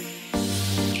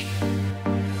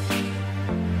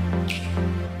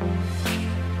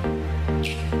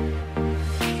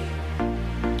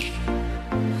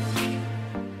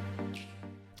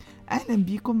أهلا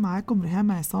بيكم. معاكم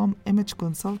ريهام عصام Image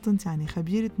Consultant، يعني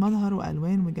خبيرة مظهر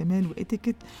وألوان وجمال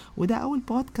وإتيكيت، وده أول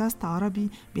بودكاست عربي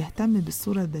بيهتم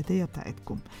بالصورة الذاتية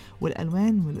بتاعتكم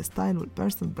والألوان والستايل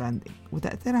والبيرسونال براندنج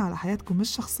وتأثيرها على حياتكم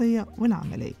الشخصية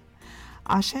والعملية،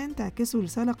 عشان تعكسوا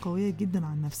رسالة قوية جدا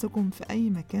عن نفسكم في أي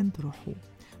مكان تروحوه.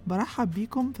 برحب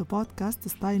بيكم في بودكاست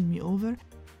ستايل مي أوفر.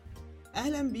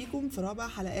 أهلا بيكم في رابع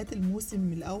حلقات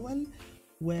الموسم الأول،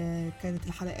 وكانت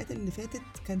الحلقات اللي فاتت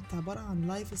كانت عبارة عن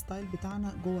لايف ستايل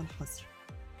بتاعنا جوه الحظر،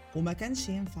 وما كانش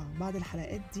ينفع بعد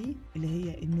الحلقات دي اللي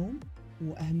هي النوم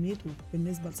وأهميته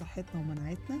بالنسبة لصحتنا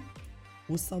ومناعتنا،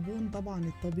 والصابون طبعا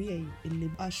الطبيعي اللي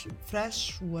بقى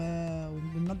فريش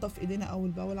وبننظف ايدينا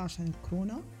أول بأول عشان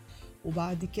الكورونا.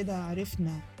 وبعد كده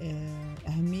عرفنا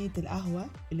أهمية القهوة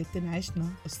اللي بتنعشنا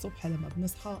الصبح لما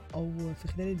بنصحى أو في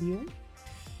خلال اليوم.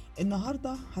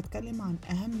 النهاردة هتكلم عن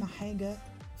أهم حاجة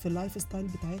في اللايف ستايل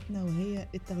بتاعتنا، وهي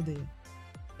التغذية،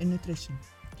 النوتريشن.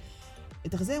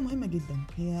 التغذية مهمة جدا،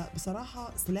 هي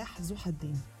بصراحة سلاح ذو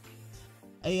حدين،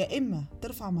 يا إما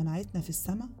ترفع مناعتنا في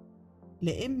السماء،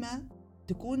 لإما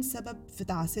تكون سبب في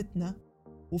تعاستنا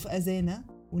وفي أذانا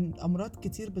وأمراض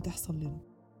كتير بتحصل لنا.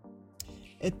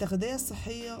 التغذية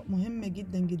الصحية مهمة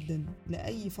جدا جدا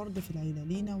لأي فرد في العيلة،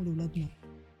 لينا ولولادنا.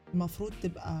 المفروض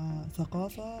تبقى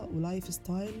ثقافة ولايف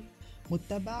ستايل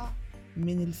متبع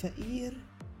من الفقير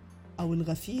أو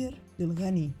الغفير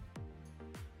للغني،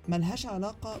 ملهاش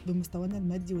علاقة بمستوانا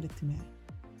المادي والاجتماعي.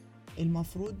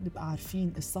 المفروض نبقى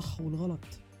عارفين الصح والغلط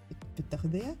في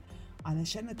التغذية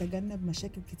علشان نتجنب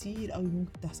مشاكل كتير قوي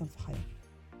ممكن تحصل في حياتنا.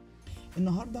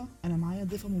 النهاردة أنا معايا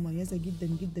ضيفة مميزة جدا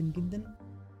جدا جدا،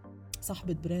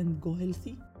 صاحبة براند جو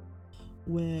هيلثي،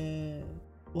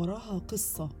 ووراها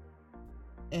قصة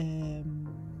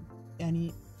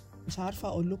يعني مش عارفة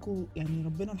أقول لكم، يعني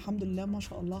ربنا الحمد لله ما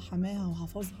شاء الله حماها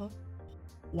وحفظها،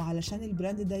 وعلشان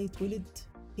البراند ده يتولد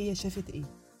هي شافت ايه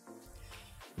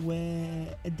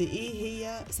وقد ايه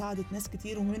هي ساعدت ناس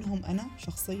كتير، ومنهم انا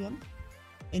شخصيا،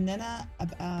 ان انا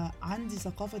ابقى عندي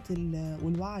ثقافة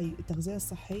والوعي التغذية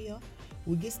الصحية،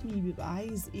 وجسمي بيبقى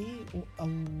عايز ايه او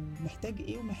محتاج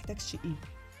ايه ومحتاجش ايه،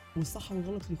 والصح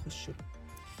والغلط اللي يخش له.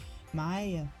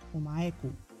 معايا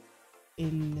ومعاكم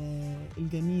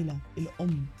الجميلة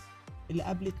الام اللي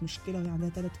قابلت مشكلة وهي عندها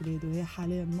 3 ولاد، وهي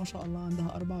حاليا ما شاء الله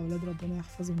عندها 4 ولاد ربنا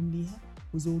يحفظهم ليها،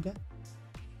 وزوجة،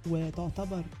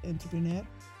 وتعتبر انتربرينور.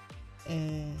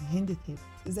 هند ثابت.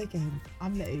 ازيك يا هند؟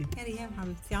 عاملة ايه؟ يا ريهام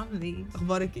حبيبتي، عاملة ايه؟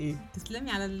 اخبارك ايه؟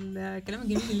 تسلمي على الكلام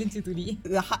الجميل اللي انتي تقوليه.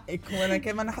 ده حقك، وانا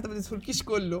كمان حتى ما بديتهولكيش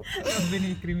كله. ربنا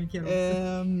يكرمك يا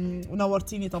رب.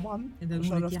 ونورتيني طبعا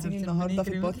وشرفتيني النهارده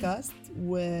في البودكاست.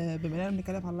 وبما اننا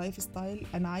بنتكلم عن اللايف ستايل،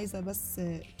 انا عايزة بس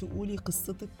تقولي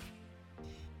قصتك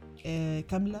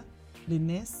كاملة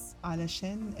للناس،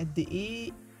 علشان قد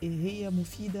ايه هي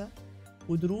مفيدة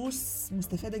ودروس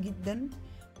مستفادة جدا،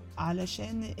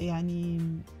 علشان يعني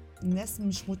الناس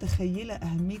مش متخيلة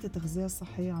أهمية التغذية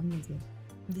الصحية عاملة ازاي.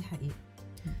 دي حقيقة.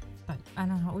 طيب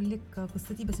أنا هقول لك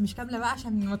قصتي بس مش كاملة بقى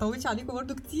عشان ما اطولش عليكم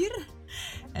برضو كتير.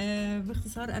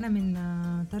 باختصار أنا من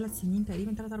 3 سنين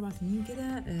تقريبا، 3-4 سنين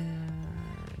كده،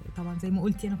 طبعا زي ما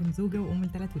قلتي أنا كنت زوجة وأم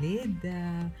ل3 ولاد.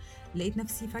 لقيت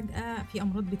نفسي فجأة في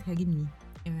أمراض بتهاجمني،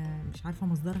 مش عارفة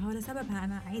مصدرها ولا سببها.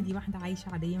 أنا عادي واحدة عايشة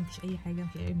عادية، مفيش أي حاجة،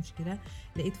 مفيش أي مشكلة.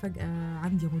 لقيت فجأة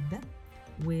عندي غدة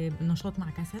ونشاط مع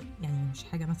كسل، يعني مش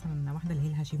حاجة مثلا واحدة اللي هي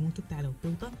الهاشيموتو بتاع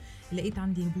الغدة. لقيت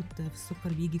عندي هبوط في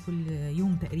السكر بيجي كل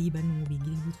يوم تقريبا، وبيجي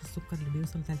لي هبوط في السكر اللي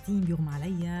بيوصل 30، بيغمى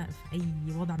عليا في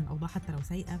أي وضع من الأوضاع حتى لو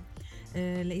سايقة.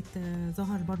 لقيت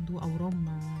ظهر برضو أورام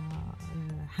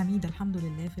حميدة الحمد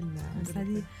لله في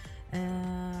الثدي.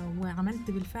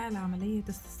 وعملت بالفعل عملية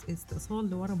استئصال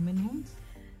لورم منهم.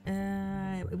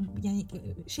 يعني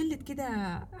شلت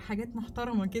كده حاجات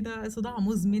محترمة كده، صداع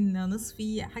مزمن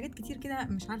نصفي، حاجات كتير كده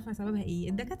مش عارفة سببها ايه.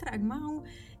 الدكاترة اجمعوا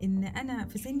ان انا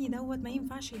في سني دوت ما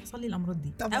ينفعش يحصل لي الامراض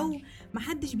دي طبعا. او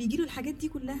محدش بيجيله الحاجات دي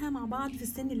كلها مع بعض في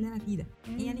السن اللي انا فيه ده.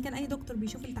 يعني كان اي دكتور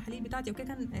بيشوف التحاليل بتاعتي اوكي،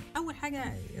 كان اول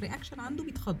حاجة رياكشن عنده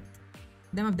بيتخض.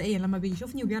 ده مبدئيا لما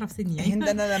بيشوفني وبيعرف سني يعني. هند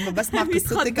انا لما بسمع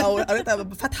قصتك او قريتها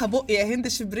فاتحه بقي يا هند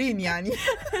شبرين يعني.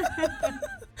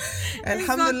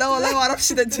 الحمد لله والله ما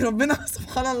اعرفش، ده انت ربنا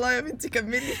سبحان الله يا بنتي،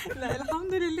 كملي. لا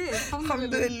الحمد لله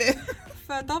الحمد لله.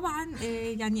 فطبعا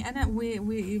يعني انا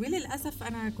وللاسف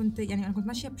انا كنت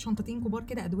ماشيه بشنطتين كبار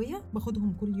كده ادويه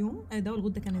باخدهم كل يوم. دواء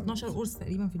الغده كان 12 قرص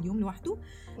تقريبا في اليوم لوحده،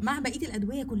 مع بقيه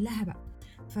الادويه كلها بقى.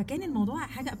 فكان الموضوع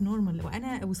حاجه ابنورمال،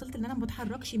 وانا وصلت ان انا ما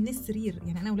بتحركش من السرير.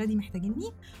 يعني انا اولادي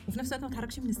محتاجيني وفي نفس الوقت ما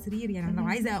اتحركش من السرير. يعني لو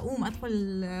عايزه اقوم ادخل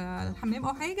الحمام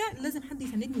او حاجه لازم حد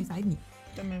يساندني ويساعدني.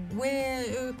 تمام.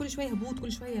 وكل شويه هبوط،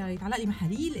 كل شويه يتعلق لي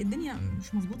محاليل، الدنيا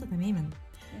مش مظبوطه تماما.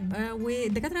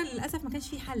 والدكاتره للاسف ما كانش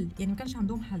فيه حل، يعني ما كانش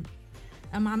عندهم حل.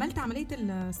 اما عملت عمليه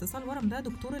الاستئصال الورم ده،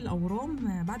 دكتور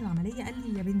الاورام بعد العمليه قال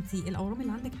لي يا بنتي الاورام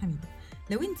اللي عندك حميده،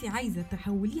 لو انت عايزه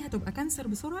تحوليها تبقى كانسر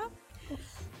بسرعه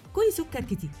كلي سكر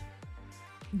كتير.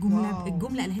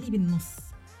 الجمله قالها لي بالنص،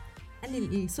 قال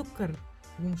لي السكر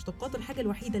ومشتقاته الحاجه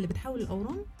الوحيده اللي بتحول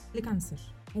الاورام لكانسر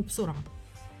وبسرعه.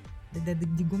 دي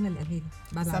الجمله اللي قالها لي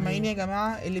بعد العمليه. سامعين يا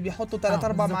جماعه اللي بيحطوا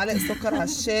 3-4 معالق سكر على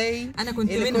الشاي انا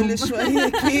كنت اللي منهم كل شويه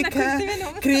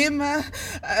كيكه كريمه،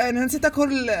 انا نسيت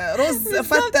اكل رز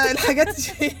فته،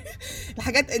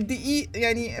 الحاجات الدقيق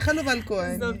يعني، خلوا بالكم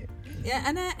يعني.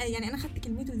 انا خدت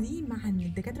كلمته دي مع ان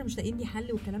الدكاتره مش لاقيين لي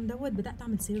حل والكلام دوت، بدات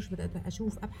اعمل سيرش، بدات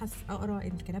اشوف ابحث اقرا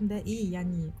الكلام ده ايه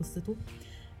يعني قصته.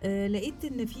 لقيت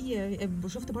ان في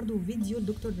شفت برضو فيديو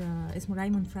الدكتور اسمه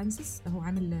رايموند فرانسيس، هو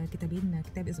عامل كتابين،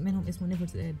 كتاب منهم اسمه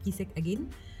نيفر بي سيك اجين.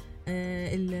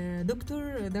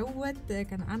 الدكتور دوت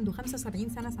كان عنده 75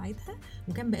 سنه ساعتها،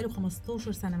 وكان بقاله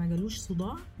 15 سنه ما جالوش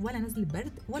صداع ولا نزله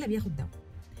برد ولا بياخد دواء.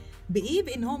 بايه؟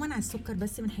 بان هو منع السكر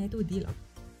بس من حياته والدقيق الابيض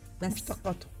بس،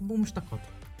 مشتقاته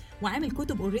وعامل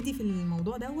كتب اوريدي في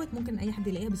الموضوع دوت، ممكن اي حد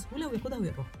يلاقيها بسهوله وياخدها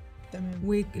ويقراها. تمام.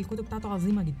 والكتب بتاعته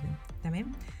عظيمه جدا.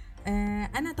 تمام.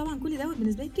 انا طبعا كل دوت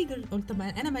بالنسبه لي تريجر، قلت طب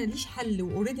انا ماليش حل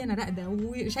واوريدي انا راقده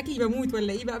وشكلي بموت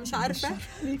ولا ايه بقى مش عارفه،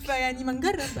 فيعني ما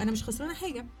نجرب، انا مش خسرانه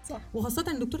حاجه. صح. وخاصه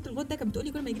ان دكتوره الغده كانت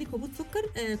بتقولي كل ما يجيلك هبوط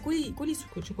سكر كلي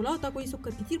شوكولاته، كلي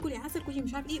سكر كتير، كلي عسل، كلي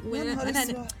مش عارف ايه،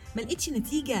 وانا ما لقيتش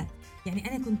نتيجه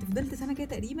يعني. انا كنت فضلت سنه كده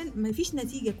تقريبا ما فيش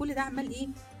نتيجه، كل ده عمال ايه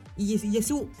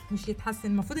يسوق مش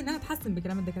يتحسن. المفروض ان انا اتحسن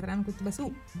بكلام الدكاتره، انا كنت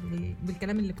بسوق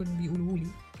بالكلام اللي كانوا بيقولوه لي.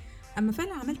 اما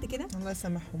فعلا عملت كده، الله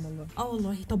يسامحهم والله.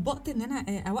 والله طبقت ان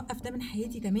انا اوقف ده من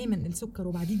حياتي تماما السكر،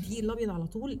 وبعدين الدقيق الابيض على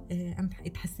طول. انا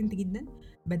اتحسنت جدا،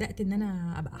 بدات ان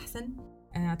انا ابقى احسن.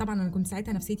 طبعا انا كنت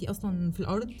ساعتها نفسيتي اصلا في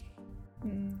الارض.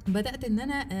 بدات ان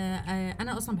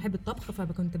انا اصلا بحب الطبخ،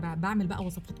 فكنت بعمل بقى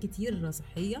وصفات كتير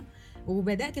صحيه،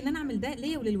 وبدات ان انا اعمل ده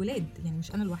ليا وللولاد، يعني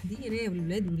مش انا لوحدي، ليا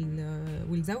وللولاد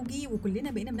ولزوجي،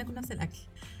 وكلنا بقينا بناكل نفس الاكل،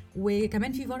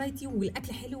 وكمان في فرايتي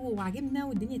والاكل حلو وعجبنا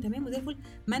والدنيا تمام وزي الفل.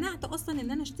 منعت اصلا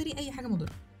ان انا اشتري اي حاجه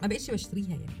مضره، ما بقتش بشتريها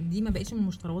يعني، دي ما بقتش من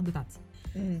المشتريات بتاعتي.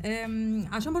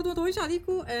 عشان برضو ما اطولش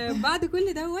عليكم. بعد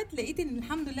كل دوت لقيت ان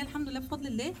الحمد لله بفضل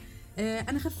الله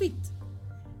انا خفيت.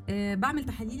 بعمل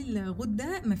تحاليل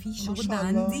غده، مفيش غده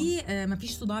عندي،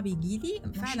 مفيش صداع بيجيلي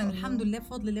فعلا الحمد لله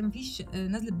بفضل الله، مفيش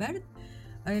نزله برد.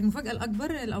 المفاجاه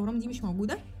الاكبر الاورام دي مش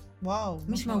موجوده. واو،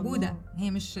 مش موجوده الله.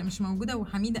 هي مش موجوده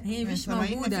وحميده، هي مش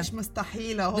موجوده، مفيش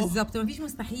مستحيل اهو. بالظبط، مفيش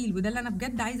مستحيل، وده اللي انا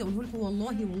بجد عايزه اقوله لكم،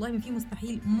 والله ما في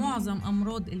مستحيل. معظم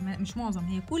امراض مش معظم،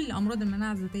 هي كل امراض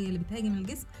المناعه الذاتيه اللي بتهاجم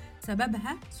الجسم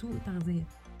سببها سوء تغذيه،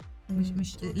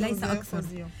 مش ليس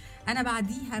اكثر. انا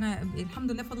بعديها انا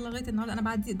الحمد لله بفضل لغايه النهارده، انا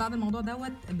بعد الموضوع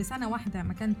دوت بسنه واحده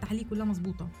ما كانت التحاليل كلها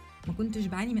مظبوطه، ما كنتش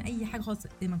بعاني من اي حاجه خالص،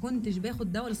 ما كنتش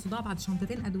باخد دواء للصداع بعد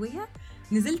شنطتين ادويه،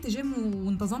 نزلت جيم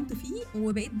وانتظمت فيه،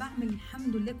 وبقيت بعمل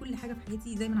الحمد لله كل حاجه في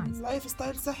حياتي زي ما انا عايزه. لايف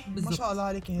ستايل صحي ما شاء الله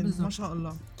عليك يا هند، ما شاء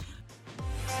الله.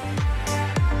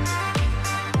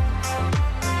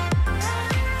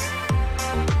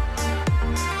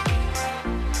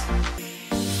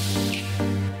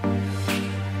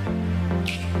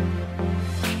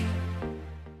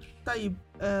 طيب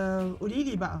قولي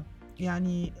لي بقى،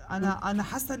 يعني انا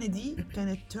حاسه ان دي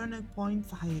كانت تيرنينج بوينت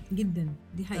في حياتك جدا.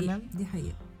 دي حقيقه. تمام؟ دي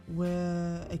حقيقه.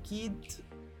 واكيد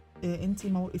انت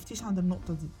ما وقفتيش عند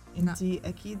النقطه دي، انت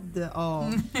اكيد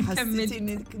حسيتي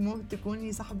انك ممكن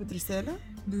تكوني صاحبه رساله.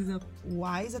 بالظبط.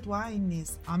 وعايزه توعي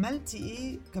الناس، عملتي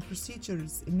ايه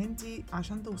كبروسيجرز ان انت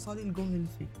عشان توصلي للجول اللي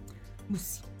فيه؟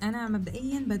 بصي، انا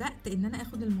مبدئيا بدات ان انا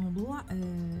اخد الموضوع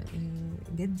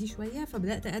جدي شويه،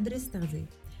 فبدات ادرس تغذيه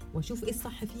واشوف ايه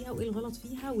الصح فيها وايه الغلط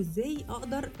فيها، وازاي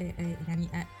اقدر يعني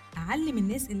اعلم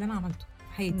الناس اللي انا عملته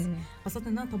في حياتي، خاصه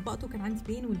ان انا طبقته كان عندي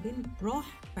بين والبين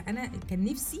راح، فانا كان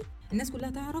نفسي الناس كلها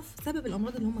تعرف سبب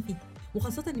الامراض اللي هم فيها،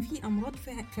 وخاصه ان في امراض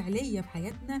فعليه في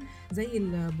حياتنا زي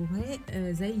البهاء،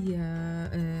 زي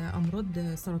امراض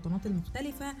السرطانات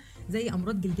المختلفه، زي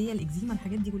امراض جلديه الاكزيما،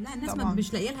 الحاجات دي كلها الناس ما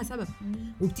مش لاقيه لها سبب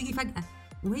وبتيجي فجاه،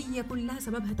 وهي كلها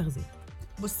سببها تغذيه.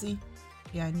 بصي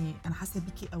يعني انا حاسه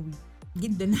بيكي قوي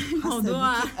جدا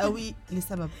الموضوع، حاسه بيكي قوي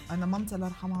لسبب انا مامتي الله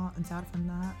يرحمها انت عارفه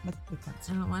انها ماتت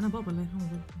بالكانسر، وانا بابا الله يرحمه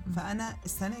برضه. فانا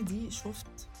السنه دي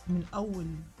شفت من اول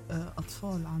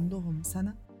اطفال عندهم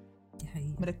سنه دي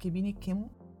حقيقه مركبين الكيمو.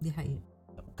 دي حقيقه،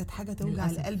 كانت حاجه توجع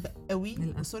القلب قوي.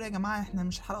 سوري يا جماعه، احنا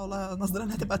مش حلقه والله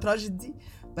نظرنا هتبقى تراجيدي،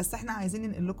 بس احنا عايزين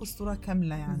ننقل لكم الصوره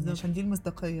كامله يعني بالزبط. عشان دي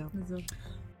المصداقيه بالظبط.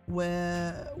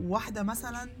 وواحده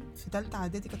مثلا في ثالثه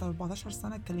اعدادي كانت 14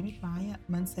 سنه اتكلمت معايا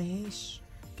ما انساهاش،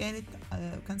 كانت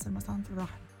كانسر مثلا في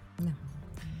الرحم.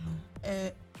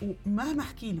 ومهما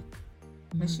احكي لك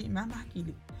ماشي، مهما احكي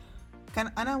لك كان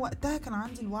انا وقتها كان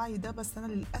عندي الوعي ده، بس انا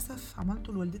للاسف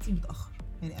عملته لوالدتي متاخر.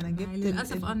 يعني انا جبت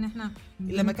للاسف ان احنا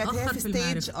لما كانت هي في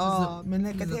ستيج من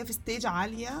كانت هي بالظبط. في ستيج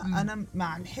عاليه، انا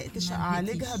ما لحقتش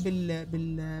اعالجها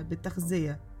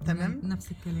بالتغذيه. تمام،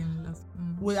 نفس الكلام للاسف.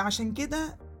 وعشان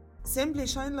كده سيمبلي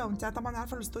شاين، لو انت طبعا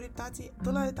عارفه الستوري بتاعتي،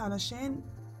 طلعت علشان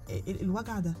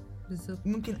الوجع ده بالظبط.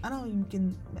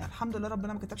 يمكن الحمد لله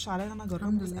ربنا ما كتبش عليا ان انا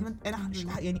اجربه، بس انا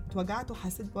يعني اتوجعت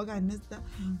وحسيت بوجع الناس ده.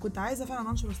 كنت عايزه فعلا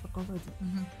انشر الثقافه دي.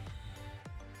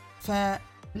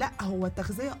 فلا، هو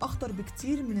التغذيه اخطر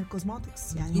بكتير من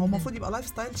الكوزماتكس. يعني هو المفروض يبقى لايف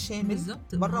ستايل شامل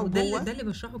بالظبط بره وجوه. ده اللي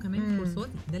بشرحه كمان في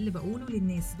كورساتي، ده اللي بقوله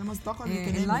للناس. ده مصداقا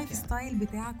لكلامك. اللايف ستايل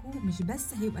بتاعكم مش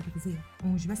بس هيبقى تغذيه،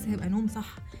 ومش بس هيبقى نوم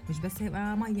صح، مش بس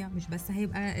هيبقى ميه، مش بس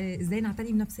هيبقى ازاي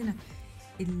نعتني بنفسنا.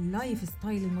 اللايف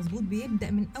ستايل المظبوط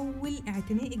بيبدا من اول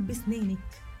اعتنائك بسنانك.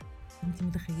 انت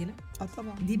متخيله؟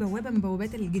 طبعا دي بوابه من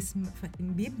بوابات الجسم،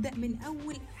 فبيبدا من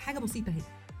اول حاجه بسيطه اهي.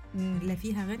 لا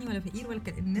فيها غني ولا فقير ولا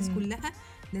الناس كلها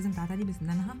لازم تعتني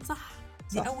بسنانها صح.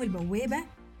 دي صح. اول بوابه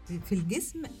في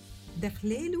الجسم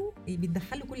داخلاله،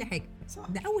 بيتدخله كل حاجه صح.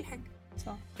 ده اول حاجه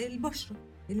صح. البشره،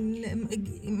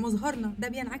 مظهرنا ده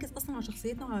بينعكس اصلا على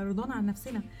شخصيتنا وعلى رضانا عن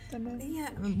نفسنا. تمام. هي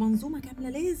منظومه كامله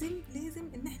لازم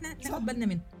ان احنا ناخد بالنا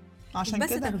منها.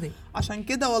 عشان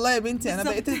كده والله يا بنتي انا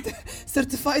بقيت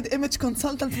سيرتيفايد ايمج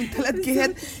كونسلتنت من 3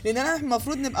 جهات، لان انا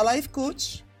المفروض نبقى لايف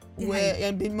كوتش،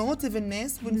 ويعني بنموتيف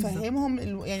الناس ونفهمهم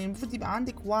يعني المفروض يبقى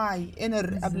عندك وعي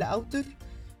انر قبل اوتر،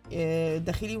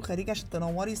 داخلي وخارجي، عشان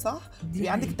تنوري صح،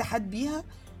 يبقى عندك اتحاد بيها.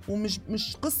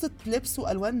 ومش قصه لبس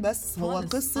والوان بس، هو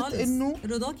قصه خالص. انه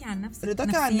رضاكي عن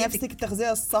نفسك،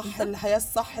 التغذيه الصح، الحياه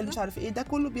الصح، اللي مش عارف ايه، ده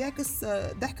كله بيعكس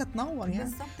ضحكه تنور يعني.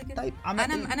 بالظبط كده. طيب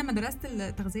انا ما درست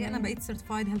التغذيه، انا بقيت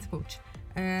سيرتيفايد هيلث كوتش.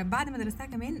 بعد ما درستها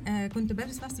كمان كنت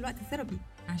بدرس في نفس الوقت ثيرابي،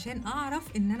 عشان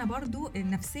اعرف ان انا برضو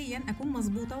نفسيا اكون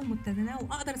مظبوطه ومتزنه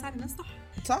واقدر اساعد الناس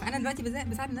صح. انا دلوقتي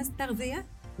بساعد الناس تغذيه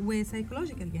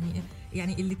وسايكولوجيكال،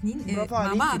 يعني الاثنين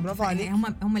مع بعض. برافو عليك.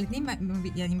 هم الاثنين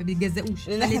يعني ما بيتجزئوش،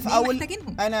 الاثنين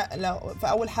محتاجينهم. انا لو في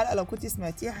اول حلقه لو كنتي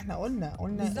سمعتيها، احنا قلنا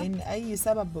بالزبط. ان اي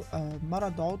سبب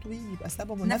مرض عضوي يبقى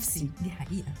سببه نفسي. دي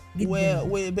حقيقه جدا.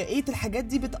 وبقيه الحاجات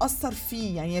دي بتاثر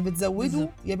فيه، يعني يا بتزوده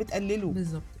يا بتقلله.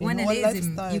 بالظبط. وانا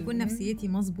لازم يكون نفسيتي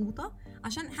مظبوطه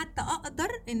عشان حتى اقدر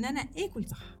ان انا اكل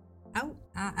صح او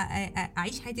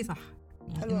اعيش حياتي صح.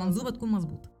 يعني المنظومه تكون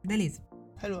مظبوطه، ده لازم.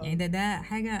 حلو. يعني ده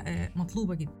حاجه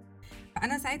مطلوبه جدا.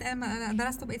 فانا ساعتها انا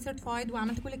درست وبقيت سيرتيفايد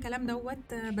وعملت كل الكلام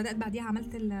دوت. بدات بعديها عملت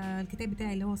الكتاب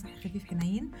بتاعي اللي هو صحي خفيف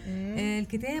حنين.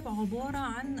 الكتاب عباره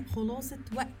عن خلاصه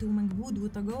وقت ومجهود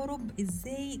وتجارب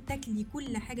ازاي تاكلي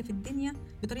كل حاجه في الدنيا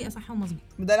بطريقه صح ومظبوطه.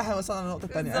 ده اللي هيوصلنا لنقطه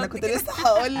ثانيه. انا كنت لسه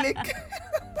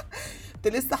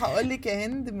هقول لك يا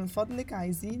هند، من فضلك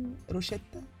عايزين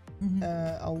روشته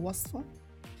او وصفه،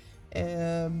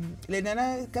 لان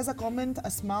انا كذا كومنت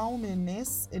اسمعه من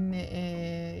الناس ان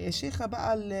يا شيخه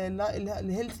بقى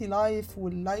الهيلثي لايف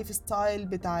واللايف ستايل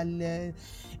بتاع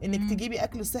انك تجيبي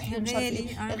اكل صحي مش عارف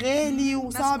ايه غالي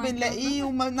وصعب نلاقيه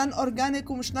ونان اورجانيك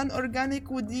ومش نان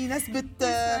اورجانيك، ودي ناس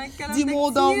دي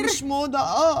موضه ومش موضه.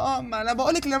 ما انا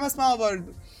بقولك اللي انا بسمعه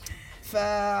برضه.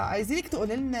 فعايزينك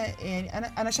تقولي لنا، يعني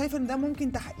انا شايفه ان ده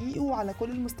ممكن تحقيقه على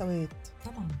كل المستويات.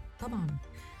 طبعا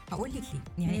هقول لك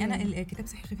ليه. يعني انا الكتاب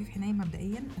صحي خفيف حنين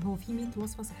مبدئيا هو فيه 100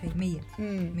 وصفه صحيه 100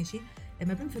 ماشي،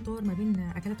 ما بين فطار، ما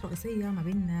بين اكلات رئيسيه، ما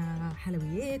بين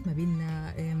حلويات، ما بين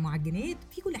معجنات،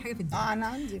 في كل حاجه في الدنيا. انا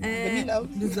عندي جميل قوي.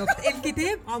 بالظبط.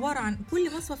 الكتاب عباره عن كل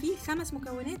وصفه فيه 5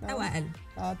 مكونات او اقل.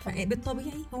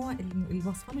 بالطبيعي هو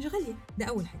الوصفه مش غاليه، ده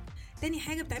اول حاجه. تاني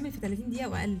حاجه بتعمل في 30 دقيقه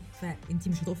واقل، فانت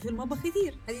مش هتقفي في المطبخ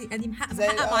كتير. ادي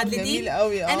محقق معادلتين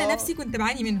انا نفسي كنت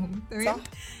بعاني منهم. تمام.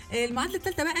 المعادله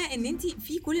الثالثه بقى ان انت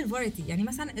في كل الفرايتي، يعني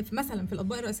مثلا في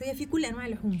الاطباق الرئيسيه في كل انواع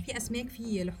اللحوم، في اسماك،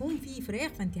 في لحوم، في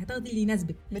فراخ، فانت هتاخدي اللي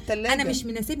يناسبك. انا مش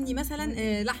مناسبني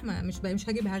مثلا لحمه، مش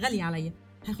هجيبها غاليه عليا،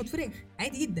 هاخد فراخ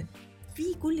عادي جدا.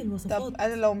 في كل الوصفات. طب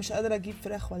انا لو مش قادره اجيب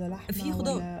فراخ ولا لحمه، في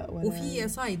خضار وفي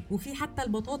سايد، وفي حتى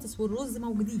البطاطس والرز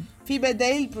موجودين، في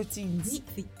بدائل بروتينز.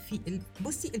 في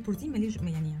بصي البروتين ملوش،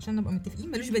 يعني عشان نبقى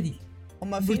متفقين ملوش بديل.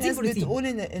 هما في ناس بتقول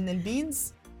ان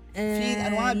البينز في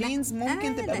انواع بينز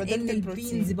ممكن تبقى بديل البروتين.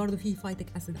 البينز برضو فيه فايتك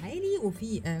اسيد عالي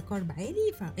وفي كارب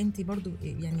عالي، فانت برضو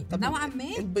يعني نوعا ما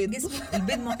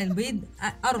جسمك البيض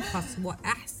ارخص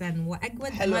واحسن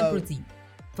واجود مع البروتين.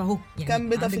 فهو يعني كم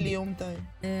بيضة في اليوم؟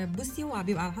 طيب بصي هو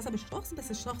بيبقى على حسب الشخص،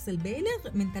 بس الشخص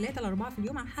البالغ من 3 ل 4 في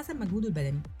اليوم على حسب مجهوده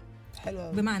البدني.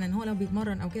 حلو. بمعنى ان هو لو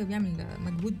بيتمرن او كده بيعمل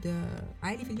مجهود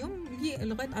عالي في اليوم يجي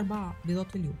لغايه 4 بيضات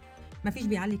في اليوم. مفيش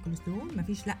بيعلي الكوليسترول،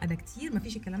 مفيش لا ده كتير،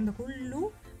 مفيش الكلام ده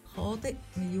كله، خاطئ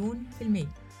 100%.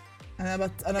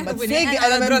 انا بتفاجئ،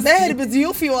 انا بنبهر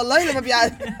بضيوفي والله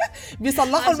لما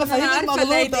بيصلحوا المفاهيم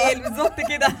المغلوطه. بالظبط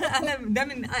كده. انا ده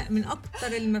من اكتر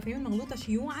المفاهيم المغلوطه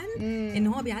شيوعا ان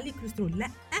هو بيعلي الكوليسترول. لا،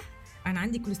 انا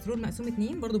عندي كوليسترول مقسوم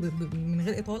 2 برضو من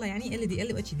غير اطاله، يعني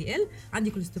LDL و HDL. عندي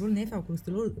كوليسترول نافع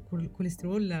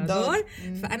وكوليسترول ضار.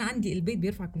 فانا عندي البيض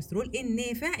بيرفع الكوليسترول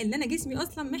النافع اللي انا جسمي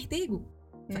اصلا محتاجه.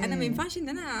 فانا ما ينفعش ان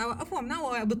انا اوقفه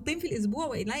وامنعه بيضتين في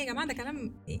الاسبوع. لا يا جماعه، ده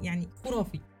كلام يعني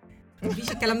خرافي،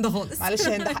 مفيش الكلام ده خالص. معلش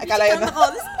هنضحك عليا ده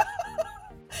خالص.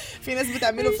 في ناس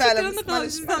بتعمله فعلا،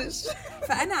 معلش.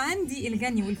 فانا عندي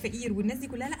الغني والفقير والناس دي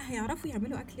كلها لا هيعرفوا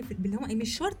يعملوا اكل اللي هم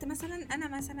مش شرط. مثلا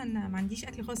انا ما عنديش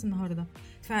اكل خالص النهارده،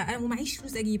 فانا ومعيش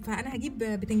فلوس اجيب، فانا هجيب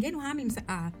بتنجان وهعمل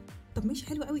مسقعه. طب ماشي،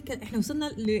 حلو قوي كده، احنا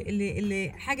وصلنا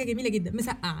لحاجه جميله جدا.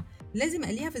 مسقعه لازم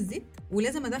اقليها في الزيت،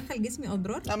 ولازم ادخل جسمي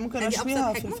اضرار. ممكن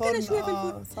اشويها في الفرن. ممكن اشويها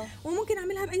في الفرن، وممكن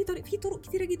اعملها باي طريقه. في طرق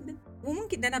كتيره جدا،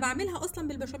 وممكن ده انا بعملها اصلا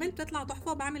بالبشاميل بتطلع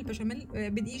تحفه، وبعمل بشاميل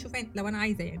بدقيق شوفان لو انا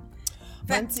عايزه يعني.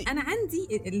 فانا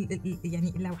عندي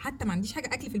يعني لو حتى ما عنديش حاجه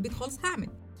اكل في البيت خالص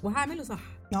هعمله صح.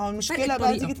 هو المشكله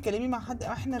بقى تيجي تكلمي مع حد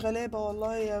احنا غلابه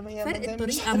والله يا فرق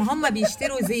الطريقه. ما هم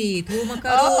بيشتروا زيت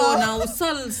ومكرونه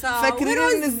وصلصه فاكرين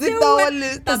ان الزيت ده هو اللي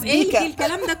تسبيكه. طب ايه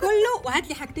الكلام ده كله؟ وهات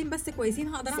لي حاجتين بس كويسين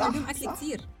هقدر اعمل بيهم اكل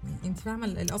كتير. انت فاهمه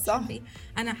الاوبشن ايه؟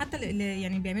 انا حتى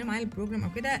يعني بيعملوا معايا البروجرام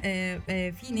او كده،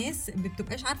 في ناس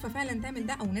بتبقاش عارفه فعلا تعمل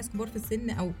ده، او ناس كبار في السن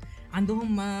او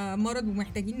عندهم مرض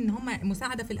ومحتاجين ان هم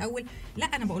مساعده في الاول. لا،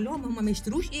 انا بقول لهم هم ما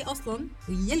يشتروش ايه اصلا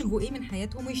ويلجوا ايه من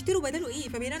حياتهم ويشتروا بداله ايه،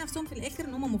 فبيلاقوا نفسهم في الاخر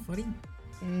ان هم موفرين.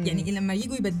 يعني لما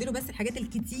يجوا يبدلوا بس الحاجات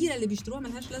الكتيره اللي بيشتروها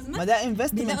ملهاش لازمه، ما ده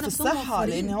انفستمنت في الصحه.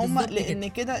 لان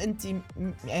كده انت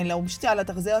يعني لو مشيتي على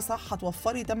تغذيه صح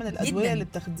هتوفري ثمن الادويه اللي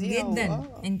بتاخديها جدا.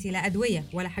 انت لا ادويه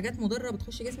ولا حاجات مضره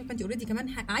بتخش جسمك، فانت اوريدي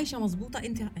كمان عايشه مظبوطه.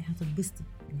 انت هتتبسطي،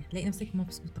 يعني هتلاقي نفسك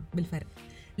مبسوطه بالفرق.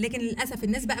 لكن للاسف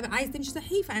الناس بقى عايز تمشي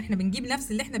صحي، فاحنا بنجيب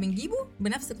نفس اللي احنا بنجيبه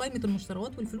بنفس قائمه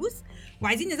المشتريات والفلوس،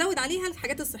 وعايزين نزود عليها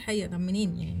الحاجات الصحيه. طب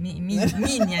منين يعني؟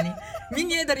 مين يعني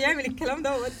مين يقدر يعمل الكلام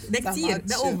ده كتير،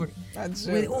 ده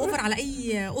اوفر على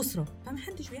اي اسره. فما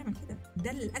حدش بيعمل كده.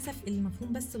 ده للاسف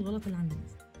المفهوم بس الغلط اللي عند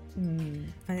الناس.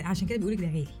 فعشان كده بيقولك ده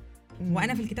غالي.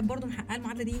 وانا في الكتاب برضو محققه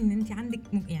المعادله دي، ان انت عندك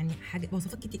يعني حاجه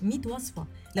وصفات كتير، 100 وصفه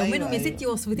لو منهم يا ستي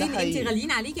وصفتين انت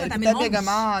غاليين عليكي ما تعمليهمش. يا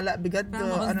جماعه لا بجد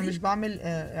انا مش بعمل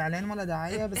اعلان ولا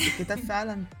دعايه، بس الكتاب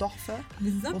فعلا تحفه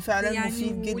وفعلا يعني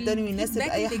مفيد جدا ويناسب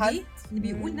اي حد.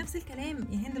 اللي بيقول نفس الكلام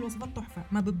يا هند، الوصفات تحفه،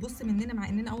 ما بتبص مننا مع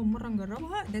اننا اول مره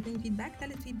نجربها. ده تاني فيدباك،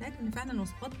 ثالث فيدباك، ان فعلا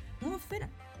الوصفات موفره.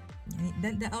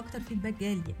 يعني ده اكتر فيدباك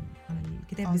جالي يعني على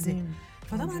الكتاب بالذات.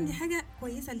 فطبعا دي حاجه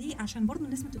كويسه ليه، عشان برضو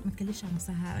الناس ما تكلفش على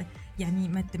نفسها.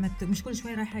 يعني مش كل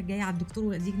شويه رايحه جايه على الدكتور.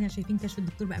 ودينا شايفين كشف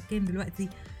الدكتور بقى بكام دلوقتي،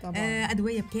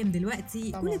 ادويه بكام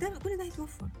دلوقتي. كل ده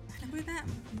هيتوفر. احنا كل ده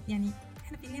يعني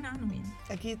احنا في غنى عنه يعني.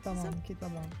 اكيد طبعا اكيد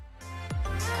طبعا.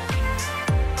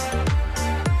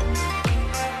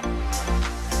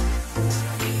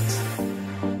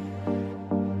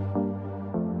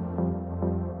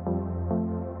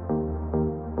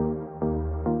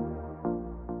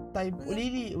 طيب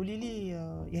قولي لي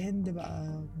يا هند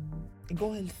بقى،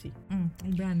 جو هيلثي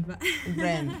البراند بقى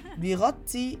البراند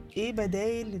بيغطي ايه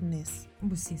بدايل للناس؟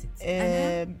 بصي يا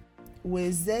ستي،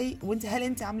 وازاي هل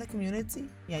انت عامله كوميونتي؟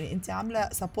 يعني انت عامله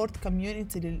سبورت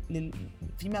كوميونتي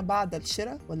فيما بعد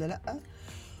الشراء ولا لا؟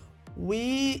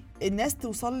 والناس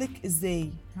توصل لك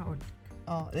ازاي؟ هقول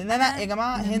لان انا يا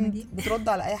جماعه هند بترد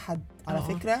على اي حد على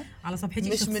فكره، على صفحتي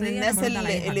مش من الناس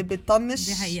اللي بتطنش.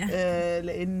 دي حقيقة.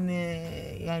 لان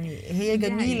يعني هي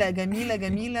جميله جميله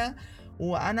جميله،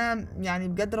 وانا يعني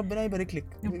بجد ربنا يبارك لك.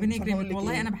 ربنا يكرمك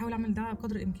والله. انا بحاول اعمل ده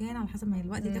قدر الامكان على حسب ما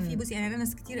الوقت يكفي. بصي يعني انا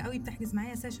ناس كتير قوي بتحجز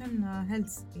معايا سيشن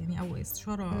هيلث يعني او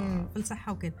استشاره في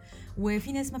الصحه وكده،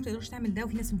 وفي ناس ما بتقدرش تعمل ده،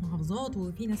 وفي ناس في محافظات،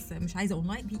 وفي ناس مش عايزه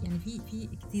اونلاين. يعني في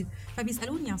كتير،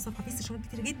 فبيسالوني على الصفحه. في استشارات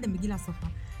كتير جدا بتجيلي على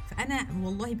الصفحه، فانا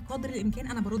والله بقدر الامكان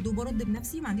انا برد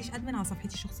بنفسي. ما عنديش ادمن على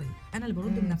صفحتي الشخصيه، انا اللي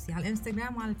برد بنفسي على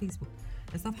الانستجرام وعلى الفيسبوك.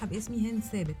 الصفحه باسمي هند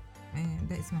ثابت،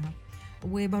 ده اسمها،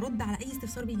 وبرد على اي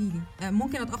استفسار بيجي لي.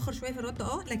 ممكن اتاخر شويه في الرد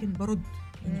لكن برد.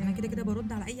 يعني انا كده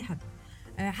برد على اي حد.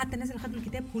 حتى الناس اللي خدوا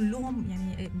الكتاب كلهم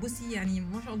يعني بصي يعني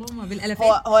ما شاء الله هم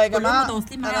بالالافات. هو يا جماعه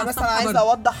انا بس عايزه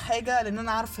اوضح حاجه، لان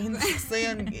انا عارفه هند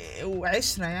شخصيا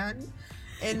وعشره يعني،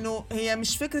 انه هي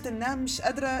مش فكره انها مش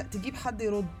قادره تجيب حد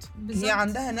يرد بالزبط. هي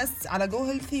عندها ناس على جو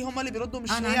هيلثي هم اللي بيردوا،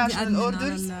 مش هي عشان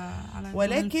الاوردرز،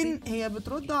 ولكن هي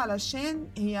بترد علشان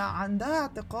هي عندها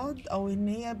اعتقاد او ان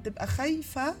هي بتبقى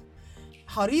خايفه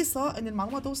حريصه ان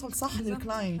المعلومه توصل صح بالظبط.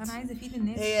 للكلاينت. انا عايزه افيد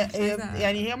الناس، هي مش عايزة-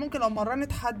 يعني هي ممكن لو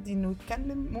مرنت حد انه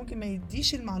يتكلم ممكن ما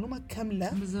يديش المعلومه كامله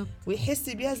بالظبط. ويحس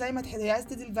بيها زي ما هي عايزه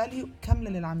تدي الفاليو كامله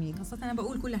للعميل. خاصة انا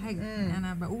بقول كل حاجة، يعني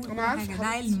انا بقول كل أنا عارفة حاجة، ده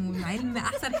حبيبتي. علم، والعلم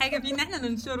احسن حاجة فيه ان احنا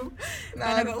ننشره. أنا فانا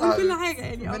عارفة بقول كل حبيبتي. حاجة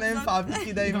يعني. ربنا أفضل. ينفع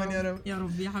بيكي دايما يا رب. يا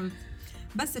رب يا حبيبتي.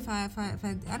 بس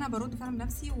فانا برد فعلا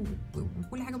بنفسي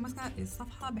وكل حاجة ماسكة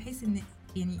الصفحة بحيث ان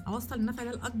يعني اوصل النفع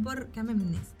ده لاكبر كم من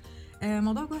الناس.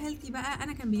 موضوع جو هيلثي بقى،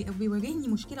 انا كان بيواجهني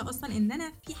مشكلة اصلا ان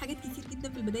انا في حاجات كتير جدا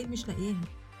في البداية مش لاقياها،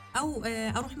 او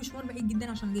اروح مشوار بعيد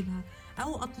جدا عشان اجيبها،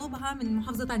 او اطلبها من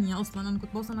محافظه تانية. اصلا انا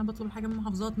كنت بوصل انا بطلب حاجه من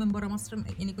محافظات من بره مصر،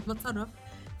 يعني كنت بتصرف.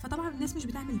 فطبعا الناس مش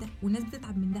بتعمل ده والناس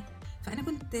بتتعب من ده، فانا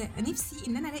كنت نفسي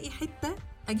ان انا الاقي حته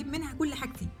اجيب منها كل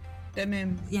حاجتي.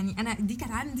 تمام. يعني انا دي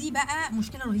كانت عندي بقى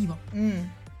مشكله رهيبه.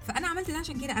 فانا عملت ده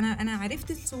عشان كده انا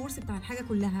عرفت السورس بتاع الحاجه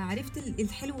كلها، عرفت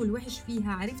الحلو والوحش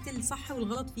فيها، عرفت الصح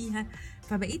والغلط فيها،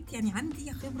 فبقيت يعني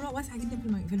عندي خبره واسعه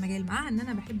جدا في المجال. مع ان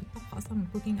انا بحب الطبخ اصلا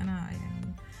والكوكينج، انا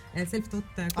يعني سيلف توت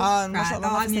كوك. ما شاء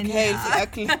الله نفسك هايل في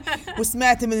الاكل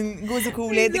وسمعت من جوزك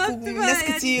وولادك وناس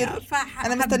كتير.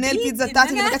 انا مستنيه البيتزا بتاعتي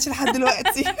اللي ما جاتش لحد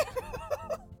دلوقتي.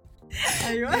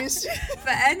 ايوه ماشي.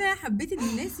 فانا حبيت ان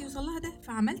الناس يوصل لها ده،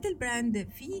 فعملت البراند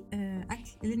فيه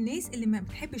اكل للناس اللي ما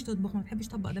بتحبش تطبخ، ما بتحبش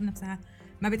تطبق قدام نفسها،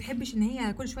 ما بتحبش ان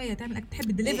هي كل شويه تعمل اكل، بتحب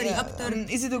الدليفري اكتر،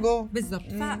 ايزي تو جو. بالظبط.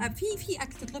 ففي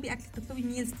اكل تطلبي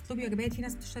ميلز، تطلبي وجبات. في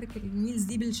ناس بتشترك في الميلز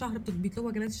دي بالشهر، بيطلبوا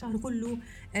وجبات الشهر كله.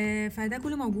 فده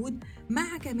كله موجود.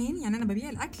 مع كمان يعني انا ببيع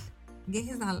الاكل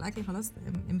جاهز على الاكل خلاص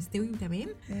مستوي وتمام،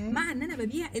 مع ان انا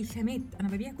ببيع الخامات، انا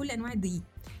ببيع كل انواع الدقيق،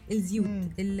 الزيوت،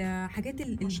 الحاجات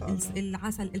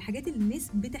العسل، الحاجات اللي الناس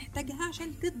بتحتاجها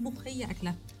عشان تطبخ هي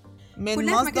اكلها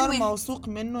من مصدر موثوق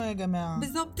منه يا جماعه.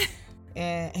 بالظبط.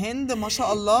 هند ما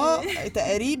شاء الله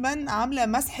تقريبا عامله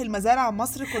مسح المزارع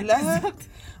مصر كلها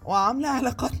وعامله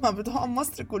علاقات مع بتوع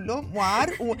مصر كلهم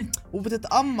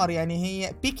وبتتأمر. يعني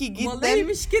هي بيكي جدا. والله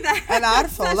مش كده. انا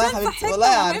عارفه والله يا حبيبتي، والله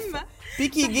عارفه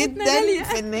بيكي جدا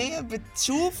في ان هي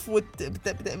بتشوف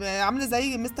عامله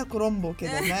زي مستر كرومبو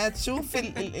كده، انها تشوف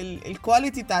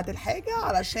الكواليتي بتاعت الحاجه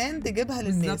علشان تجيبها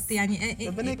للناس. بالظبط. يعني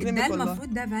ده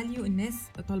المفروض ده فاليو الناس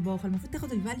طالباه، فالمفروض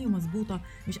تاخد الفاليو مظبوطه،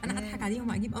 مش انا اضحك عليهم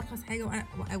واجيب ارخص حاجه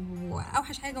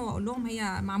واوحش حاجه واقول لهم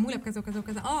هي معموله بكذا وكذا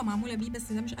وكذا. معموله بيه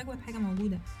بس ده مش اجود حاجه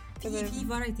موجوده. في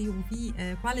فرايتي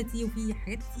وفي كواليتي وفي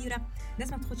حاجات كتيره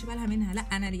الناس ما بتاخدش بالها منها. لا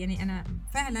انا يعني انا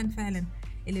فعلا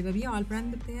اللي ببيعه على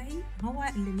البراند بتاعي هو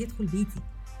اللي بيدخل بيتي.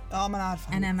 ما انا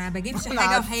عارفه، انا ما بجيبش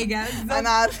حاجه وحاجه. انا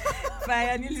عارفه.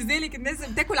 فيعني لذلك الناس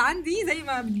بتاكل عندي زي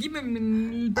ما بتجيب من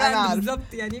البراند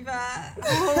بالظبط. يعني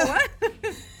فهو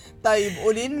طيب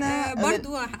قولي لنا.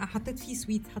 برضو حطيت فيه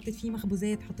سويت، حطيت فيه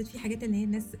مخبوزات، حطيت فيه حاجات اللي هي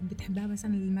الناس بتحبها.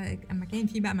 مثلا اما كان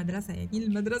فيه بقى مدرسه، يعني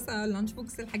المدرسه اللانش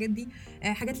بوكس، الحاجات دي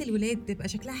حاجات للولاد تبقى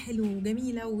شكلها حلو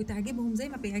وجميله وتعجبهم زي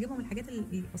ما بيعجبهم الحاجات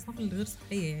الاصناف الغير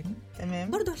صحيه. يعني تمام.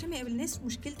 برضو عشان ما يقابلناش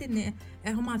مشكله ان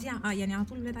هم يعني على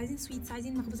طول الولاد عايزين سويتس،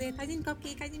 عايزين مخبوزات، عايزين كب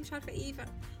كيك، عايزين مش عارفه ايه،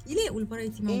 فيلاقوا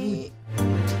الفرايتي موجود.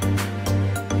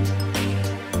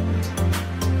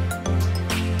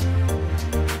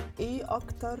 ايه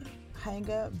اكتر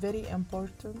حاجة very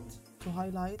important to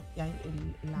highlight يعني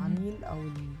العميل أو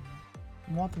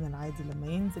المواطن العادي لما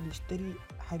ينزل يشتري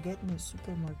حاجات من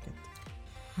السوبر ماركت؟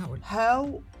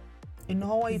 هقول إن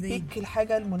هو يبيك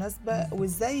الحاجة المناسبة،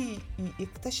 وإزاي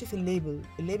يكتشف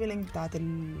الليبلينج بتاعت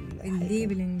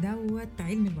الليبلينج دوت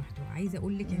علم لوحده. عايزة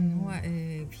أقولك إن هو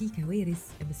في كوارث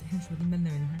بس إحنا مش واخدين بالنا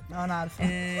منها. أنا عارفة.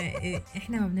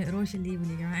 إحنا ما بنقراش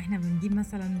الليبل يا جماعة. إحنا بنجيب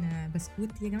مثلا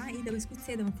بسكوت، يا جماعة إيه ده؟ بسكوت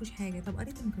سادة ما فيهوش حاجة. طب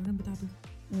قريت المكونات بتاعته؟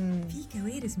 في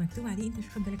كوارث مكتوب عليه أنت مش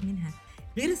واخد بالك منها.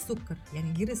 غير السكر،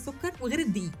 يعني غير السكر وغير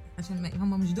الدقيق، عشان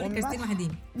هم مش دول كاستين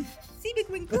واحدين.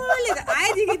 سيبك من كل ده،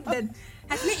 عادي جدا.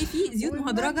 هتلاقي فيه زيوت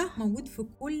مهدرجه موجود في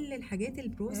كل الحاجات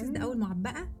البروسيسد او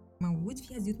المعبأه، موجود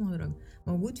فيها زيوت مهدرجه،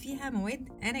 موجود فيها مواد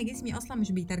انا جسمي اصلا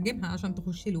مش بيترجمها عشان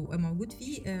تخش له، موجود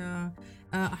فيه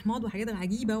احماض وحاجات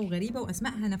عجيبه وغريبه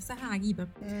واسمائها نفسها عجيبه.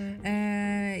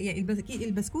 يعني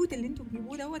البسكوت اللي انتوا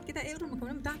بتجيبوه دوت كده، اقروا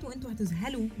المكونات بتاعته وانتوا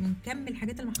هتذهلوا من كم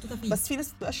الحاجات اللي محطوطه فيه. بس في ناس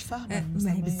مبتبقاش فاهمه.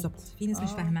 ما هي بالظبط، في ناس مش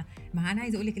فاهمه. ما انا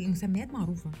عايزه اقول لك المسميات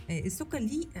معروفه. السكر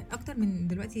ليه اكتر من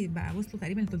دلوقتي بقى وصلوا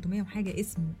تقريبا ل 300 وحاجه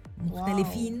اسم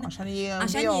مختلفين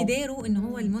عشان يداروا ان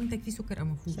هو المنتج فيه سكر او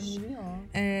ما فيهوش.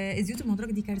 الزيوت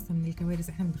المهدرجه دي كارثه من الكوارث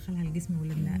احنا بندخلها لجسم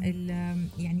ولادنا.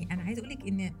 يعني انا عايزه اقول لك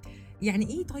ان يعني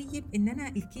ايه، طيب ان انا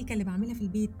الكيكه اللي بعملها في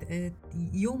البيت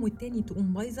يوم والتاني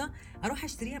تقوم بايظه، اروح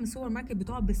اشتريها من السوبر ماركت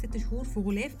بتقعد ب6 شهور في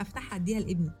غلاف افتحها اديها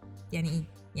لابني؟ يعني ايه؟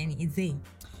 يعني ازاي؟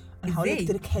 انا هقول لك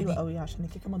تريك حلو قوي عشان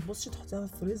الكيكه ما تبصش، تحطيها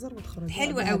في الفريزر وتخرجيها.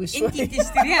 حلو قوي. انت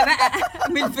تشتريها بقى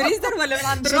من الفريزر ولا من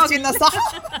عند الراجل؟ شفتي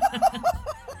النصيحه؟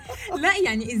 لا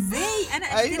يعني ازاي انا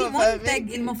اشتري أيوة منتج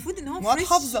فاهمك. المفروض ان هو مواد فريش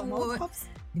حافظه، مواد حافظه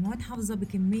دي مواد حافظه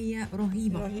بكميه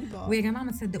رهيبه. رهيبه. ويا جماعه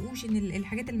ما تصدقوش ان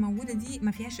الحاجات الموجوده دي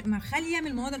ما فيهاش، ما خاليه من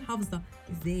المواد الحافظه.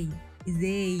 ازاي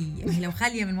ما هي لو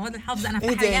خاليه من المواد الحافظه انا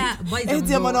في حاجه بايظه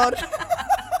اهدي يا منار.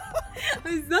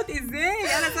 بالظبط،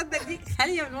 ازاي انا اصدق دي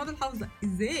خاليه من المواد الحافظه؟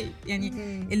 ازاي يعني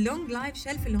اللونج لايف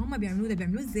شيلف اللي هم بيعملوه ده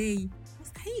بيعملوه ازاي؟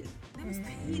 مستحيل، ده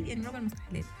مستحيل يعني، ربع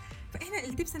المستحيلات. فاحنا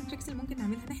التيبس اند تريكس اللي ممكن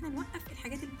نعملها ان احنا نوقف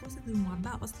الحاجات البروسيس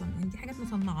المعبأه اصلا، يعني دي حاجات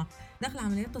مصنعه داخله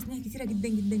عمليات تصنيع كتيره جدا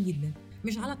جدا جدا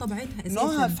مش على طبيعتها اساسا.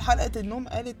 نوها في حلقه النوم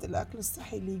قالت الاكل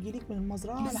الصحي اللي يجيلك من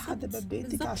المزرعه لحد باب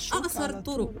بيتك على الشوك اقصر على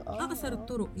الطرق. طول. اقصر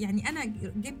الطرق، يعني انا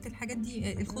جبت الحاجات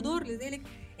دي الخضار لذلك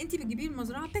انت بتجيبيه من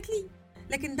المزرعه بتاكليه،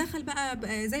 لكن دخل بقى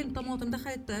زي الطماطم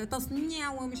دخلت تصنيع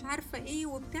ومش عارفه ايه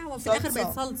وبتاع، وفي الاخر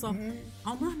بقت صلصه.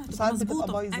 عمرها ما هتبقى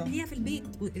مظبوطه. اعمليها في البيت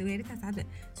ويا ريتها ساعات.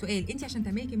 سؤال، انت عشان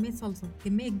تعملي كميه صلصه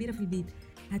كميه كبيره في البيت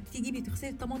هتيجي تغسلي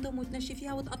الطماطم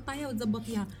وتنشفيها وتقطعيها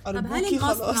وتظبطيها. طب هل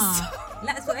المصنع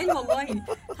لا سؤال والله،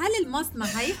 هل المصنع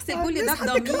هيغسل كل ده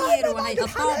بضمير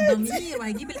وهيقطعه بضمير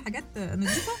وهيجيب الحاجات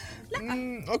نظيفه؟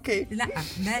 لا. اوكي، لا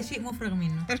ده شيء مفرغ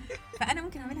منه. فانا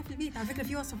ممكن اعملها في البيت. على فكره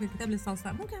في وصفه في الكتاب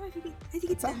للصلصه ممكن اعملها في البيت عادي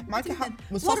جدا. صح، معاكي حق.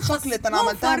 وصفه شوكليت انا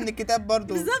عملتها من الكتاب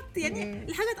برضو. بالظبط، يعني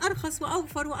الحاجات ارخص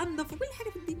واوفر وانضف وكل حاجه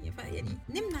في الدنيا، فيعني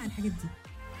نمنع الحاجات دي.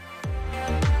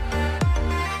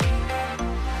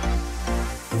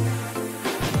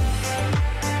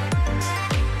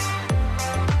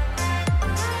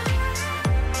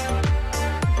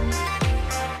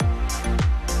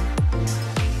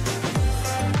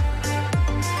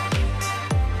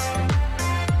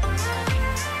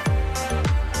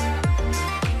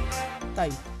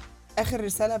 طيب اخر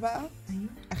رساله بقى، ايوه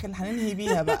اخر اللي هننهي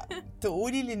بيها بقى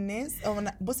تقولي للناس.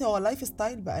 بصي، هو اللايف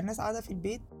ستايل بقى الناس قاعده في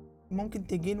البيت ممكن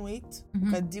تجين ويت،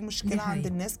 وكانت دي مشكله عند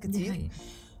الناس كتير.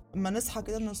 اما نصحى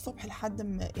كده من الصبح لحد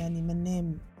ما يعني ما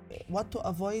ننام، وات تو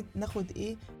افويد، ناخد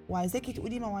ايه. وعايزاكي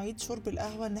تقولي مواعيد شرب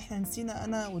القهوه، ان احنا نسينا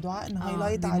انا ودعاء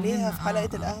نهايلايت عليها في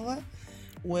حلقه القهوه.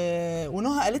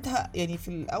 ونهى قالتها يعني في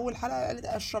الاول حلقه، قالت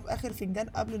اشرب اخر فنجان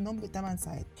قبل النوم ب8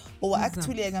 ساعات. هو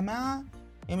اكتولي يا جماعه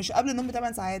يعني مش قبل النوم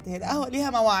ب8 ساعات، هي القهوه ليها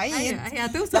مواعيد. هي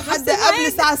هتوصل لحد قبل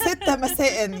الساعه 6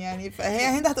 مساء يعني. فهي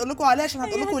هند هتقول لكم عليها عشان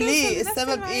هتقول لكم ليه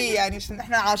السبب ايه، يعني عشان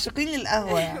احنا عاشقين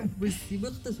للقهوه يعني. بصي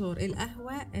باختصار،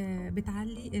 القهوه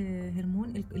بتعلي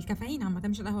هرمون الكافيين عامه،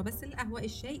 مش القهوه بس، القهوه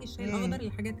الشاي الاخضر،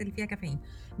 الحاجات اللي فيها كافيين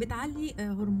بتعلي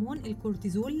هرمون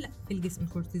الكورتيزول في الجسم.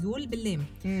 الكورتيزول باللام،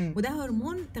 وده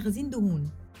هرمون تخزين دهون.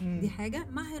 دي حاجه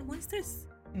مع هرمون ستريس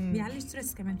بيعلي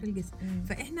ستريس كمان في الجسم.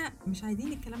 فاحنا مش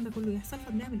عايزين الكلام ده كله يحصل،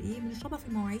 فبنعمل ايه؟ بنشربها في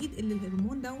المواعيد اللي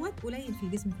الهرمون دوت قليل في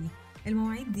الجسم فيها.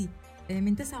 المواعيد دي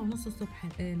من 9:30 الصبح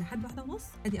لحد 1:30،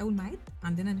 ادي اول ميعاد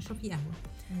عندنا نشرب فيه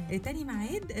قهوه. تاني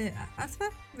ميعاد اسفه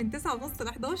من 9:30 ل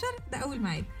 11 ده اول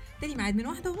ميعاد. تاني ميعاد من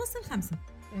 1:30 ل5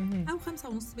 او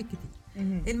 5:30 بالكتير.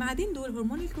 الميعادين دول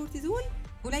هرمون الكورتيزول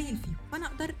قليل فيهم، فانا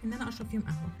اقدر ان انا اشرب فيهم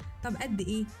قهوه. طب قد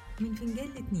ايه؟ من فنجان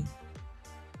ل2،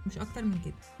 مش اكتر من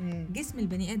كده. جسم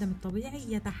البني ادم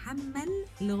الطبيعي يتحمل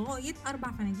لغايه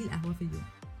 4 فناجيل قهوه في اليوم،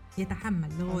 يتحمل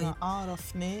لغايه. انا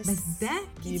اعرف ناس بس ده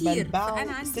كتير،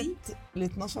 فانا عندي 6 ل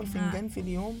 12 فنجان في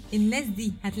اليوم. الناس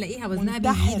دي هتلاقيها وزنها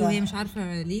بيزيد وهي مش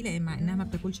عارفه ليه، لان مع انها ما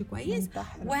بتاكلش كويس.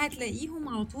 وهتلاقيهم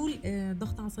على طول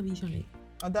ضغط عصبي شغال.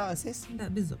 ده اساسي، ده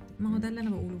بالظبط. ما هو ده اللي انا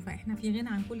بقوله. فاحنا في غنى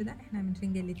عن كل ده. احنا من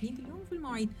فنجان ل2 في اليوم في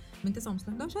المواعيد من 9:30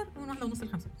 ل 11 ومن 1:30 ل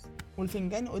 5:30.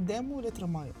 والفنجان قدامه لتر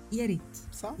ميه. يا ريت.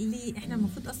 صح. ليه؟ احنا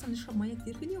المفروض اصلا نشرب ميه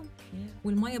كتير في اليوم.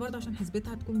 والميه برضه عشان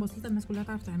حسبتها تكون بسيطه الناس كلها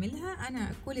تعرف تعملها.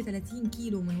 انا كل 30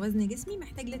 كيلو من وزن جسمي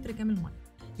محتاج لتر كامل ميه.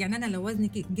 يعني انا لو وزن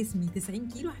جسمي 90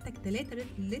 كيلو هحتاج 3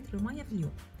 لتر ميه في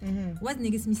اليوم.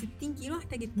 وزن جسمي 60 كيلو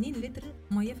هحتاج 2 لتر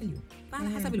ميه في اليوم، فعلى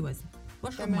حسب الوزن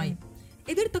بشرب ميه.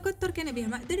 قدرت اكتر كان بيها،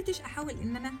 ما قدرتش احاول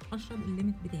ان انا اشرب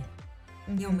الليميت بتاعي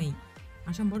يوميا،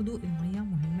 عشان برضو الميه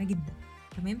مهمه جدا.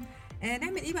 تمام.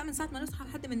 نعمل ايه بقى من ساعه ما نصحى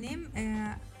لحد ما ننام؟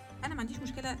 انا ما عنديش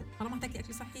مشكله طالما هتاكلي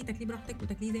اكل صحي تاكليه براحتك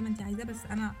وتاكليه زي ما انت عايزاه. بس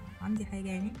انا عندي حاجه،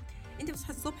 يعني انت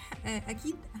بتصحي الصبح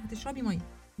اكيد هتشربي ميه،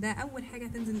 ده اول حاجه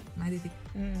هتنزل معدتك.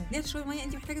 ليه هتشربي ميه؟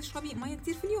 انت محتاجه تشربي ميه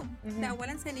كتير في اليوم. ده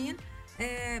اولا. ثانيا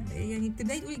يعني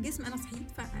بتبداي تقولي الجسم انا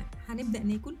صحيت، فهنبدا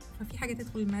ناكل، ففي حاجه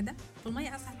تدخل المعده،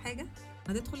 فالميه اسهل حاجه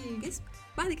هتدخل للجسم.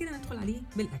 بعد كده ندخل عليه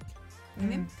بالاكل.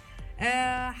 تمام.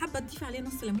 حابه تضيفي عليه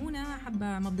نص ليمونه،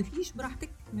 حابه ما تضيفيش براحتك،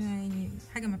 يعني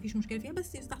حاجه ما فيش مشكله فيها،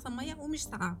 بس يستحسن ميه ومش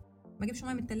ساقعه. ما اجيبش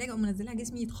ميه من الثلاجه ومنزلها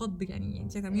جسمي يتخض، يعني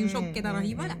انت هتعملي شوك كده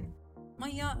رهيبه. لا،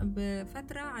 ميه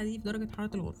بفتره عادي في درجه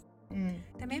حراره الغرفه.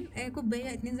 تمام.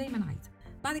 كوبايه 2 زي ما انا عايزه.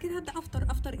 بعد كده هبدا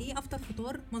افطر ايه؟ افطر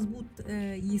فطار مظبوط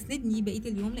يسندني بقيه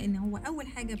اليوم، لان هو اول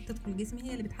حاجه بتدخل جسمي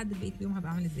هي اللي بتحدد بقيه اليوم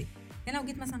هبقى عامل ازاي. لكن لو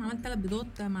جيت مثلا عملت 3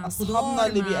 بيضات مع خضار، اصحابنا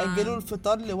اللي بيأجلوا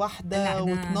الفطار لواحدة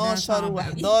و12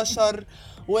 و11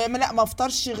 ولا ما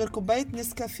افطرش غير كوبايه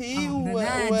نسكافيه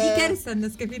دي كارثه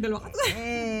النسكافيه ده لوحده.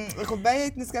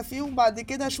 كوبايه نسكافيه وبعد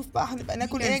كده اشوف بقى هنبقى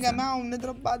ناكل ايه يا جماعه،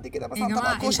 ونضرب بعد كده مثلا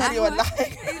طبق كشري ولا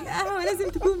حاجه. القهوه لازم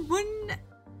تكون بن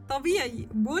طبيعي،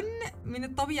 بن من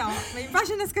الطبيعه، ما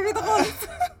ينفعش النسكافيه ده خالص.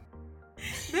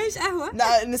 ده مش قهوه.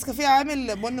 لا النسكافيه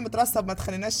عامل بن مترسب، ما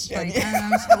تخليناش يعني. طيب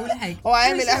انا مش هقول حاجه. هو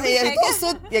عامل هي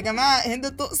تقصد يا جماعه،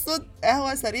 هند تقصد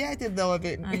قهوه سريعه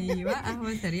الذوبان. ايوه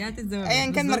قهوه سريعه الذوبان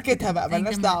ايا كان ماركتها بقى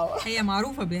مالناش دعوه، هي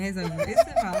معروفه بهذا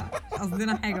الاسم،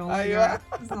 قصدنا حاجه والله. ايوه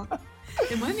بالظبط.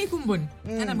 المهم يكون بن.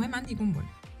 انا المهم عندي يكون بن.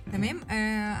 تمام.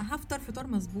 هفطر فطار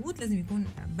مظبوط، لازم يكون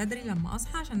بدري لما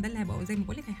اصحى، عشان ده اللي هيبقى زي ما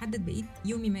بقول لك هيحدد بقيه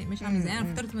يومي مش عامل ازاي.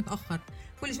 انا فطرت متاخر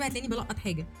كل شويه هتلاقيني بلقط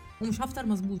حاجه ومش هفطر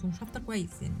مظبوط ومش هفطر كويس،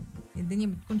 يعني الدنيا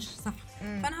ما بتكونش صح.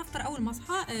 فانا هفطر اول ما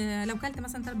اصحى. لو كلت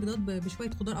مثلا 3 بيضات بشويه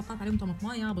خضار، قطعت عليهم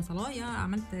طماطمايه بصلايه،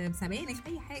 عملت سبانخ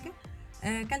اي حاجه،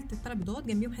 كلت 3 بيضات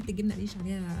جنبيهم حته جبنه قريش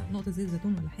عليها نقطه زيت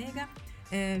زيتون ولا حاجه،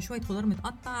 شويه خضار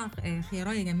متقطع،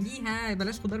 خياريه جنبيها،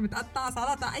 بلاش خضار متقطع،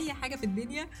 سلطه، اي حاجه في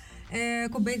الدنيا،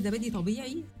 كوبايه زبادي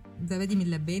طبيعي، زبادي من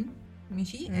اللبان،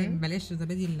 ماشي. بلاش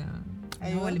زبادي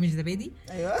أيوة. هو اللي مش زبادي،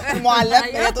 ايوه المعلب.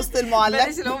 هي توست المعلب،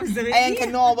 بلاش اللي هو مش زبادي ايا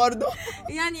كان نوعه برضه.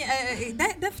 يعني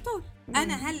ده فطار.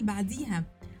 انا هل بعديها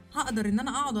هقدر ان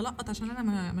انا اقعد القط عشان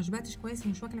انا ما شبعتش كويس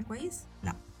ومش واكله كويس؟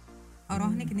 لا،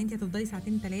 اراهنك ان انت هتفضلي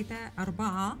 2 3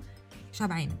 4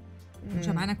 شبعانه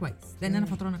وشبعانه كويس، لان انا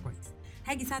فطرانه كويس.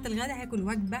 هاجي ساعه الغداء هاكل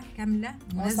وجبه كامله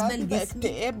مناسبه لجسمي.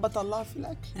 اكتئاب بطلعه في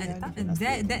الاكل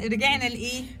يعني. ده رجعنا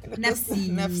لايه؟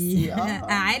 نفسي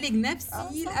اعالج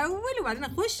نفسي الاول وبعدين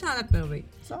اخش على التغذيه.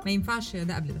 ما ينفعش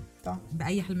ده قبل ده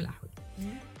باي حال من الاحوال.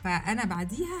 فانا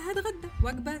بعديها هتغدى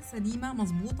وجبه سليمه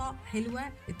مظبوطه حلوه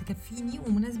تكفيني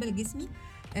ومناسبه لجسمي.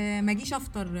 ما اجيش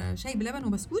افطر شاي بلبن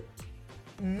وبسكوت.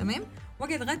 تمام.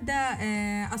 واجي اتغدى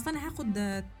اصلا انا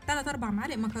هاخد 3-4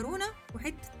 معالق مكرونه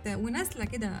وحته ونسله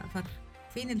كده فرخ.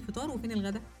 فين الفطار وفين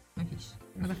الغدا؟ مفيش،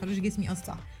 ما دخلوش جسمي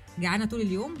اصلا. جعانه طول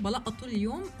اليوم، بلقط طول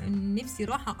اليوم، نفسي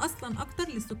راحه اصلا اكتر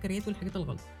للسكريات والحاجات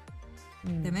الغلط.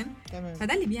 تمام.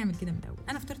 فده اللي بيعمل كده من الاول.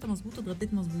 انا فطرت مظبوط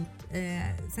اتغديت مظبوط،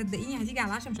 صدقيني هتيجي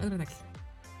على العشاء مش قادره تاكلي.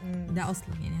 ده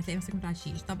اصلا يعني هتلاقي نفسك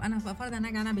متعشيش. طب انا فرضا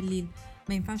انا جعانه بالليل،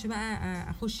 ما ينفعش بقى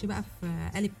اخش بقى في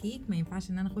قالب كيك، ما ينفعش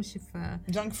ان انا اخش في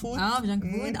جانك فود. جانك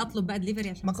فود، اطلب بقى دليفري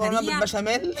عشان مكرونه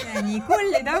بالبشاميل. يعني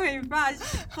كل ده ما ينفعش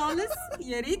خالص.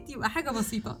 يا ريت يبقى حاجه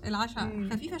بسيطه، العشاء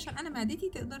خفيف عشان انا معدتي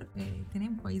تقدر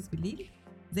تنام كويس بالليل.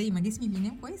 زي ما جسمي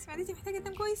بينام كويس معدتي محتاجه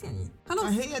تنام كويس، يعني خلاص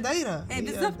هي دايره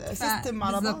بالظبط، سيستم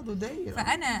على بعضه دايره.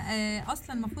 فانا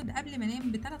اصلا المفروض قبل ما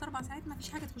انام ب3-4 ساعات ما فيش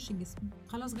حاجه تخش الجسم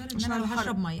خلاص، غير ان انا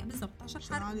هشرب ميه. بالظبط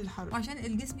عشان الحرق وعشان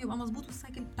الجسم يبقى مظبوط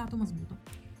والسايكل بتاعته مظبوطه.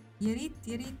 يا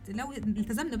ريت لو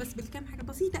التزمنا بس بالكام حاجه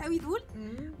بسيطه قوي دول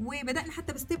وبدانا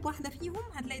حتى بستيب واحده فيهم،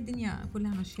 هتلاقي الدنيا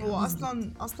كلها ماشيه. هو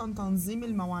اصلا تنظيم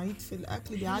المواعيد في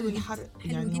الاكل بيعلي الحرق،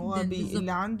 يعني هو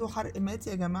اللي عنده حرق مات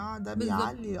يا جماعه ده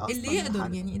بيعلي اصلا اللي يقدر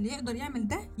الحرق. يعني اللي يقدر يعمل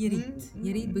ده يا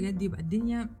ريت بجد، يبقى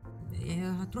الدنيا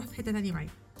هتروح في حته ثانيه معايا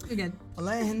بجد.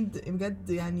 والله يا هند بجد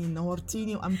يعني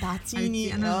نورتيني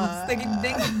وامتعتيني. انا مبسوطه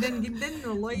جدا جدا جدا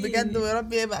والله بجد، ويا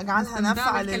رب يبقى اجعلها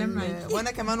نافعه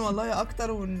وانا كمان والله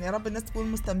اكتر، وان يا رب الناس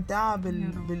تكون مستمتعه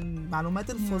بالمعلومات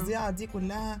الفظيعه دي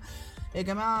كلها. يا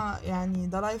جماعه يعني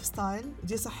ده لايف ستايل،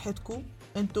 دي صحتكم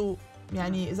انتوا،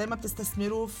 يعني زي ما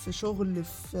بتستثمروا في شغل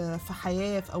في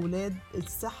حياه في اولاد،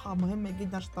 الصحه مهمه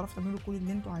جدا عشان تعرفوا تعملوا كل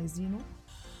اللي انتوا عايزينه،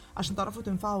 عشان تعرفوا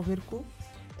تنفعوا غيركم.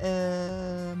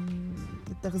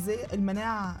 التغذيه،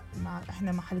 المناعه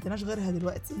احنا ما حلتناش غيرها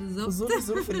دلوقتي في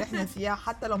الظروف اللي احنا فيها،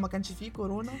 حتى لو ما كانش فيه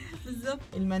كورونا. بالظبط.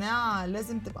 المناعه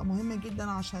لازم تبقى مهمه جدا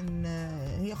عشان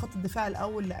هي خط الدفاع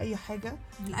الاول لاي حاجه.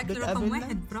 الاكل رقم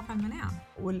 1 في رفع المناعه،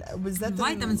 وبالذات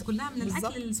الفيتامينز كلها من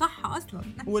الاكل الصح اصلا.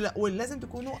 ولازم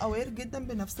تكونوا اوير جدا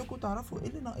بنفسكم، تعرفوا ايه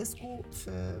اللي ناقصكم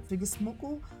في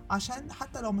جسمكم، عشان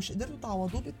حتى لو مش قدرتوا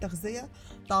تعوضوه بالتغذيه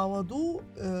تعوضوه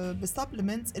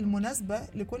بالسبلمنتس المناسبه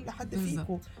لكل حد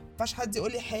فيكم. مفيش حد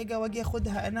يقول لي حاجه واجي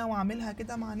اخدها انا واعملها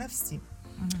كده مع نفسي.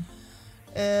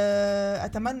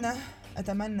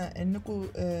 اتمنى انكم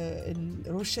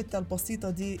الروشته البسيطه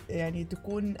دي يعني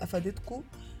تكون افادتكم.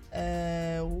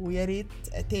 ويا ريت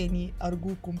تاني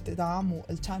ارجوكم تدعموا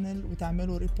الشانل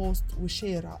وتعملوا ريبوست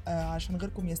وشير عشان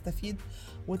غيركم يستفيد،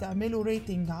 وتعملوا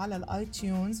ريتنج على الاي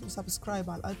تيونز وسبسكرايب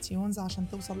على الاي تيونز عشان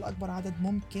توصل لاكبر عدد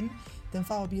ممكن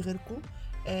تنفعوا بيه غيركم.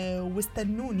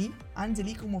 واستنوني، عندي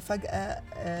ليكم مفاجأة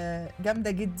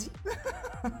جامدة جدي.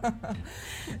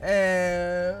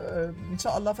 ان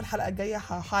شاء الله في الحلقة الجاية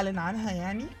هعلن عنها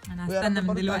يعني. انا هستنى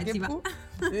من دلوقتي بقى.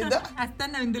 ايه ده؟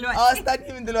 هستنى من دلوقتي.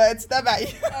 استني من دلوقتي، تابعي.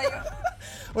 ايوه.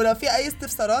 ولو في اي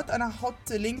استفسارات انا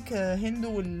هحط لينك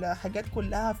هندو والحاجات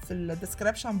كلها في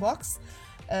الديسكريبشن بوكس.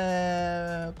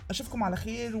 اشوفكم على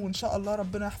خير، وان شاء الله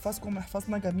ربنا يحفظكم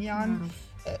ويحفظنا جميعا.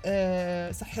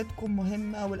 صحتكم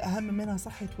مهمة، والأهم منها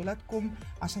صحة ولادكم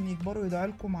عشان يكبروا يدعوا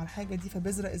لكم على الحاجة دي،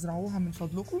 فبذرة ازرعوها من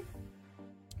فضلكم.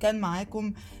 كان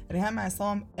معاكم ريهام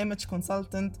عصام Image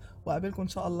Consultant، وقابلكم إن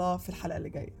شاء الله في الحلقة اللي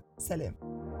جاية.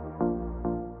 سلام.